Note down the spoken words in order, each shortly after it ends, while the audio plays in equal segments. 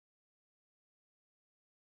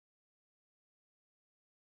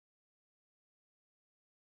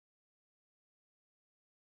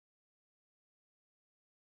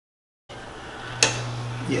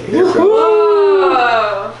Yeah.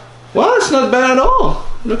 Whoa! Well, it's not bad at all.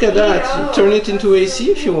 Look at that. Turn it into AC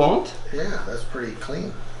if you want. Yeah, that's pretty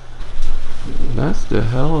clean. That's the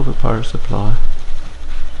hell of a power supply.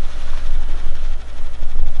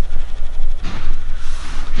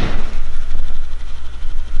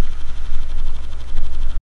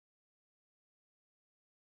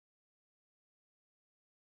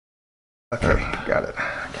 Okay, got it.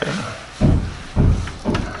 Okay.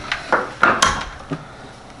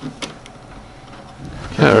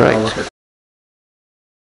 All right.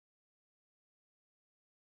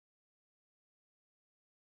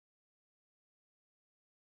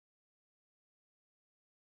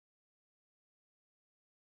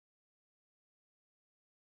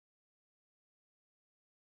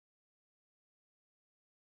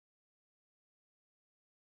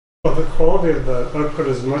 Well, the quality of the output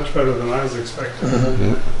is much better than I was expecting.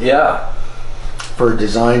 Mm-hmm. Yeah. For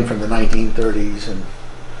design from the 1930s and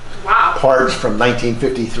Wow. parts from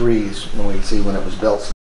 1953s when we see when it was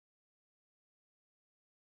built.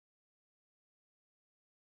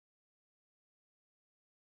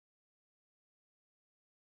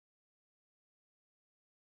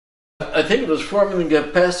 I think it was forming the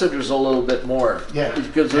capacitors a little bit more. Yeah.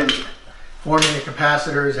 Because Yeah. there's, Forming the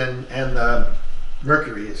capacitors and the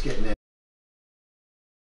mercury is getting in.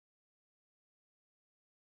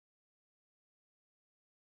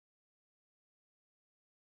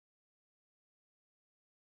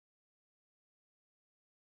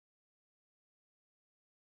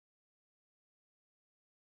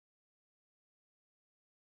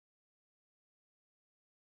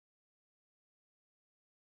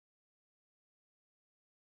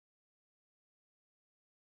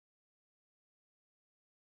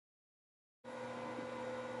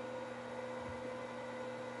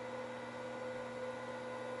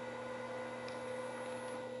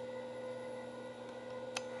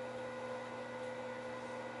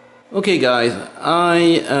 Okay guys,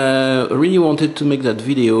 I really wanted to make that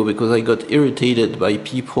video because I got irritated by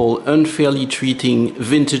people unfairly treating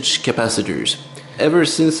vintage capacitors. Ever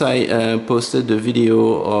since I posted the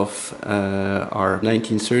video of our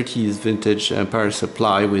 1930s vintage power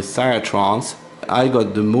supply with Cyratrons, I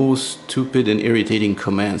got the most stupid and irritating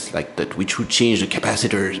comments like that we should change the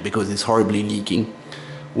capacitors because it's horribly leaking.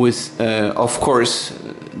 With, of course,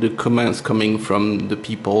 the comments coming from the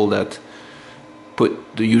people that put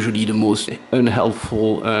usually the most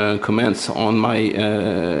unhelpful comments on my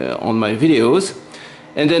videos,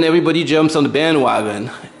 and then everybody jumps on the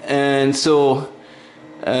bandwagon. And so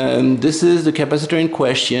this is the capacitor in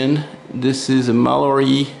question. This is a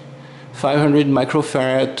Mallory 500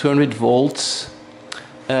 microfarad, 200 volts,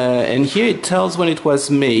 and here it tells when it was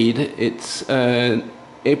made. It's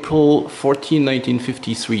April 14,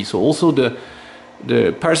 1953. So also the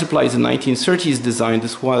power supply is a 1930s design.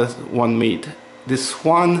 This was one made. This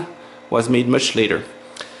one was made much later,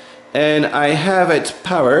 and I have it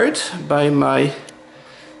powered by my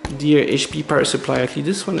dear HP power supply. Actually,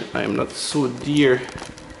 this one I'm not so dear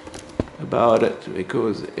about it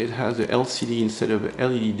because it has a LCD instead of an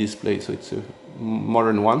LED display, so it's a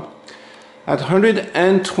modern one at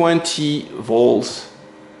 120 volts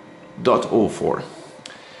 .04,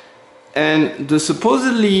 and the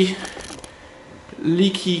supposedly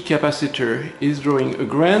leaky capacitor is drawing a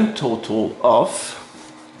grand total of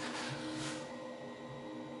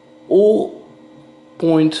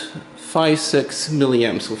 0.56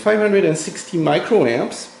 milliamps, so 560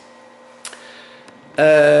 microamps,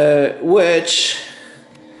 which,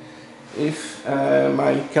 if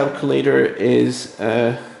my calculator is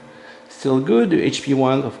still good, the HP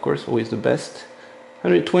one, of course, always the best,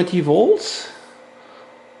 120 volts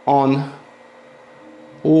on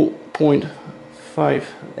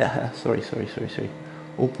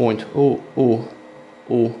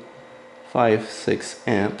 0.56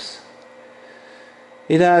 amps.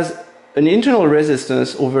 It has an internal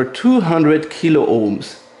resistance over 200 kilo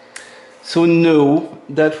ohms. So no,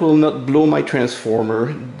 that will not blow my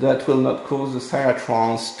transformer. That will not cause the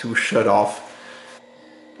Cyratrons to shut off.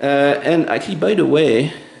 And actually, by the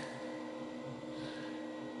way,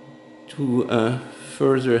 to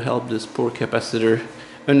further help this poor capacitor,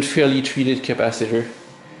 unfairly treated capacitor,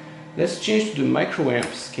 let's change to the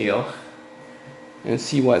microamp scale and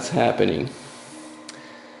see what's happening.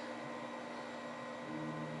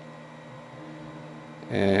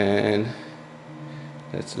 And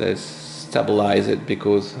let's stabilize it,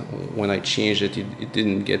 because when I changed it, it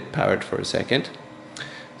didn't get powered for a second.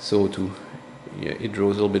 So it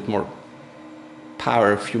draws a little bit more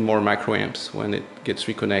power, a few more microamps when it gets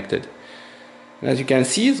reconnected. And as you can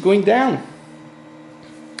see, it's going down.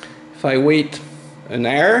 If I wait an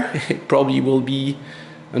hour, it probably will be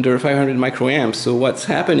under 500 microamps. So what's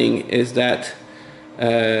happening is that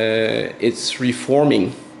it's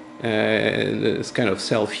reforming, it's kind of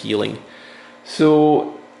self-healing.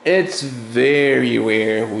 So it's very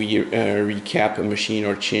rare we recap a machine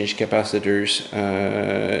or change capacitors.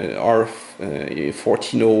 Our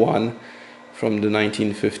 1401 from the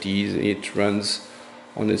 1950s, it runs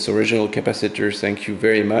on its original capacitors, thank you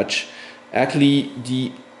very much. Actually,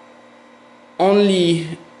 the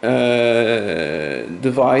only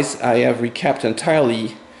device I have recapped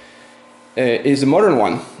entirely is a modern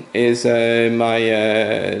one, is my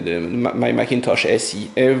Macintosh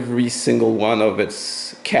SE. Every single one of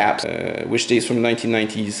its caps, which dates from the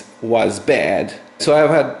 1990s, was bad. So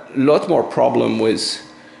I've had a lot more problem with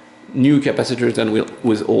new capacitors than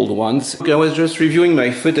with old ones. I was just reviewing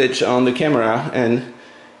my footage on the camera, and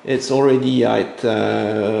it's already at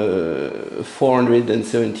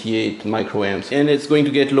 478 microamps, and it's going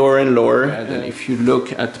to get lower and lower. And if you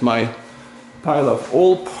look at my pile of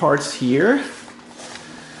old parts here,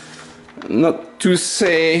 not to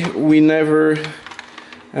say we never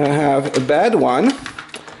have a bad one.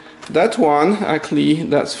 That one, actually,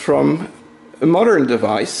 that's from a modern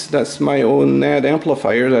device. That's my own NAD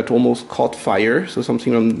amplifier that almost caught fire, so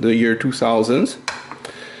something from the year 2000.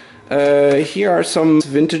 Here are some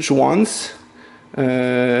vintage ones.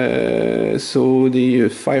 So the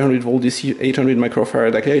 500 volt DC 800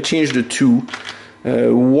 microfarad. Actually, I changed the two.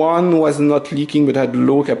 One was not leaking but had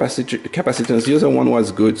low capacitance. The other one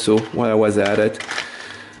was good, so while I was at it.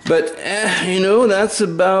 But you know, that's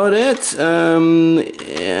about it.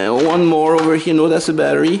 One more over here. No, that's a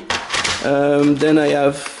battery. Then I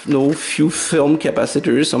have few film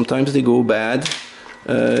capacitors. Sometimes they go bad.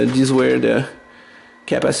 These were the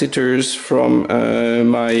capacitors from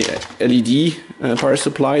my LED power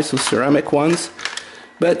supply, so ceramic ones.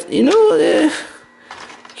 But you know,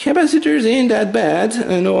 capacitors ain't that bad.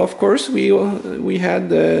 No, of course we had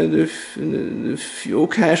the few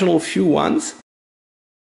occasional few ones.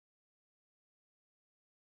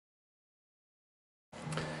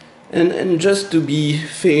 And just to be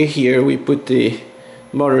fair here, we put the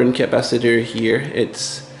modern capacitor here.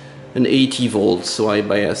 It's an 80 volts, so I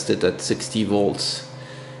biased it at 60 volts.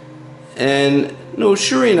 And no,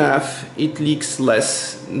 sure enough, it leaks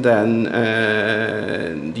less than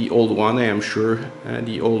the old one. I am sure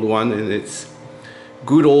the old one in its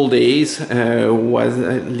good old days was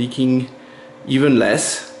leaking even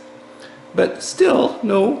less. But still,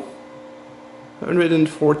 no,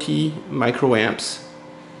 140 microamps.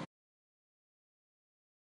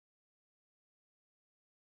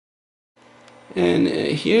 And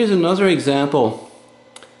here's another example.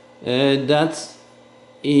 That's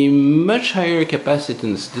a much higher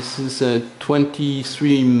capacitance. This is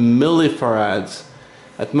 23 millifarads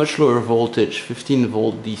at much lower voltage, 15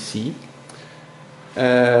 volt DC.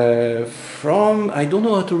 From, I don't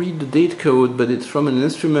know how to read the date code, but it's from an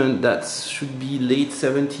instrument that should be late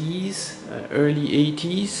 70s, early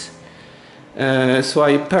 80s. So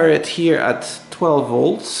I pair it here at 12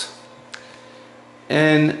 volts.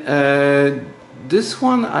 And this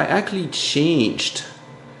one I actually changed.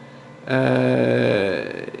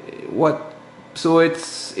 So it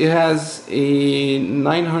has a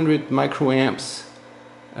 900 microamps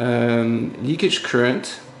leakage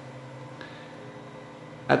current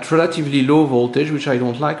at relatively low voltage, which I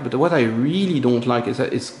don't like. But what I really don't like is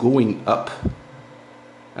that it's going up.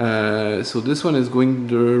 So this one is going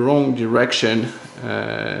the wrong direction,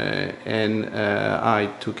 and I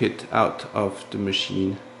took it out of the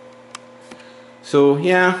machine. So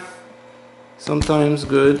yeah, sometimes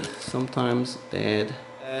good, sometimes bad.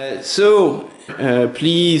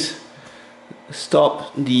 Please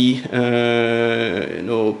stop the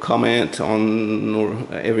comment on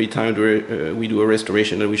every time we do a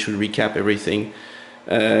restoration that we should recap everything.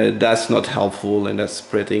 That's not helpful, and that's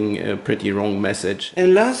spreading a pretty wrong message.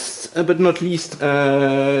 And last but not least,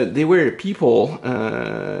 there were people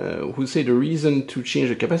who say the reason to change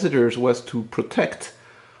the capacitors was to protect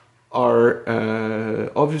our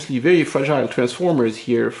obviously very fragile transformers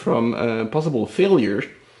here from possible failure.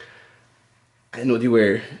 I know they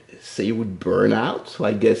were say it would burn out, so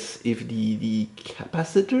I guess if the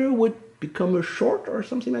capacitor would become a short or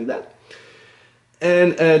something like that.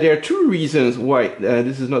 And there are two reasons why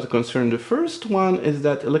this is not a concern. The first one is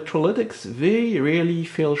that electrolytics very rarely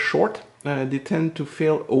fail short. They tend to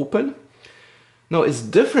fail open. Now, it's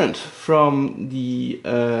different from the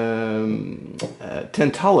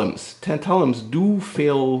tantalums. Tantalums do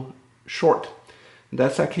fail short.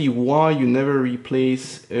 That's actually why you never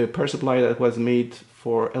replace a power supply that was made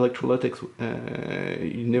for electrolytics.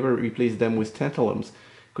 You never replace them with tantalums.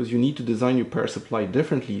 because you need to design your power supply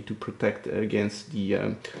differently to protect against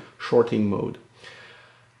the shorting mode.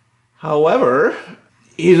 However,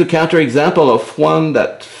 here's a counterexample of one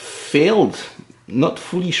that failed, not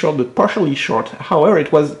fully short but partially short. However,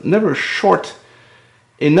 it was never short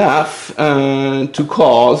enough to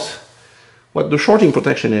cause what the shorting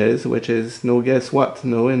protection is, which is, no, guess what?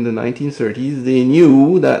 No, in the 1930s, they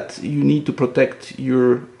knew that you need to protect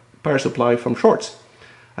your power supply from shorts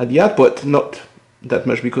at the output, not that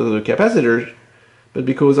much because of the capacitors, but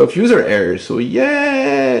because of user errors. So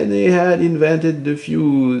yeah, they had invented the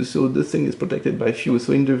fuse, so this thing is protected by fuse.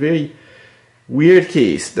 So in the very weird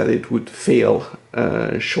case that it would fail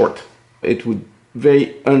short, it would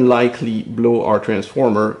very unlikely blow our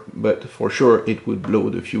transformer, but for sure it would blow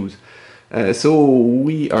the fuse. So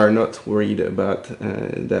we are not worried about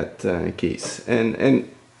that case. And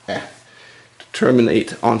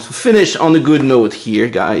to finish on a good note here,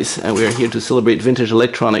 guys, and we're here to celebrate vintage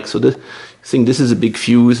electronics. So this is a big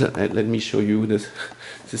fuse. Let me show you this.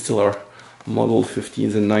 This is still our model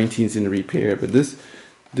 15s and 19s in repair, but this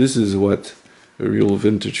is what a real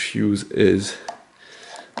vintage fuse is.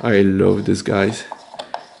 I love this, guys.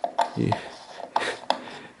 Yeah.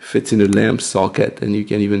 Fits in a lamp socket, and you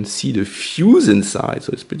can even see the fuse inside,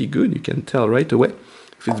 so it's pretty good. You can tell right away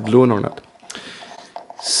if it's blown or not.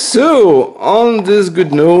 So on this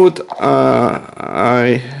good note,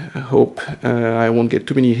 I hope I won't get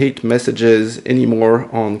too many hate messages anymore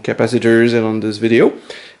on capacitors and on this video,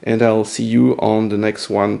 and I'll see you on the next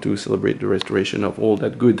one to celebrate the restoration of all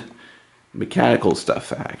that good mechanical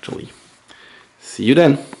stuff, actually. See you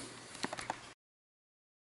then.